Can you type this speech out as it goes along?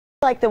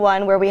Like the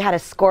one where we had a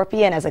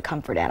scorpion as a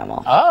comfort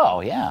animal.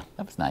 Oh, yeah,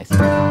 that was nice.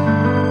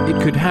 It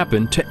could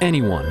happen to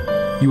anyone.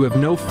 You have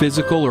no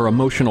physical or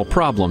emotional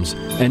problems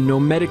and no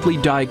medically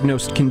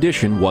diagnosed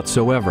condition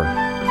whatsoever.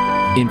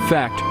 In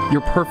fact,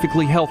 you're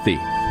perfectly healthy.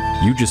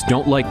 You just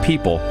don't like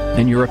people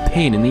and you're a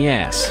pain in the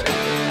ass.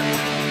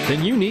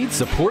 Then you need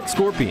Support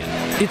Scorpion.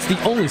 It's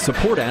the only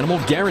support animal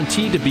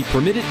guaranteed to be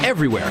permitted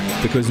everywhere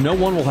because no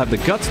one will have the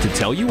guts to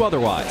tell you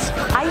otherwise.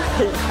 I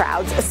hate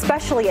crowds,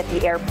 especially at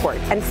the airport,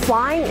 and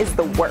flying is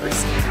the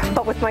worst.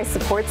 But with my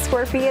Support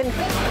Scorpion,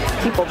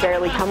 people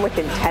barely come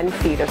within 10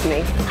 feet of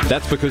me.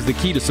 That's because the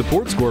key to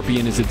Support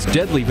Scorpion is its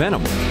deadly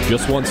venom.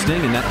 Just one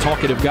sting and that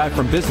talkative guy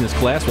from business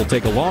class will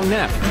take a long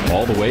nap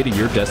all the way to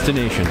your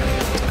destination.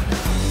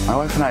 My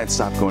wife and I had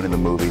stopped going to the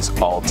movies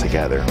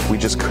altogether. We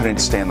just couldn't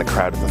stand the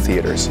crowd at the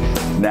theaters.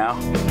 Now,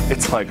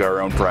 it's like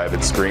our own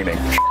private screening.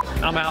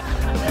 I'm out.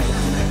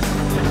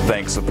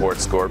 Thanks, Support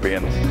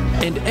Scorpion.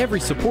 And every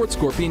Support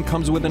Scorpion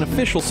comes with an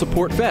official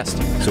support vest,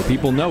 so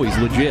people know he's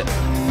legit.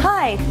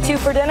 Hi, 2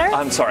 for dinner?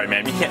 I'm sorry,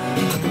 ma'am, you can't.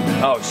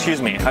 Oh,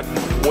 excuse me.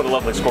 What a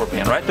lovely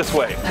scorpion. Right this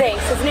way.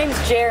 Thanks, his name's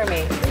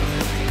Jeremy.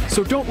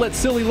 So don't let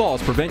silly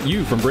laws prevent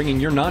you from bringing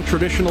your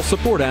non-traditional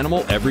support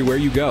animal everywhere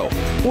you go.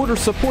 Order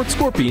Support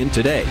Scorpion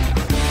today.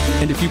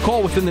 And if you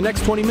call within the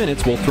next 20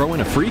 minutes, we'll throw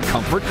in a free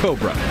Comfort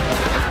Cobra. All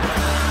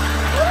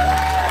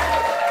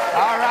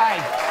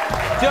right.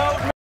 Don't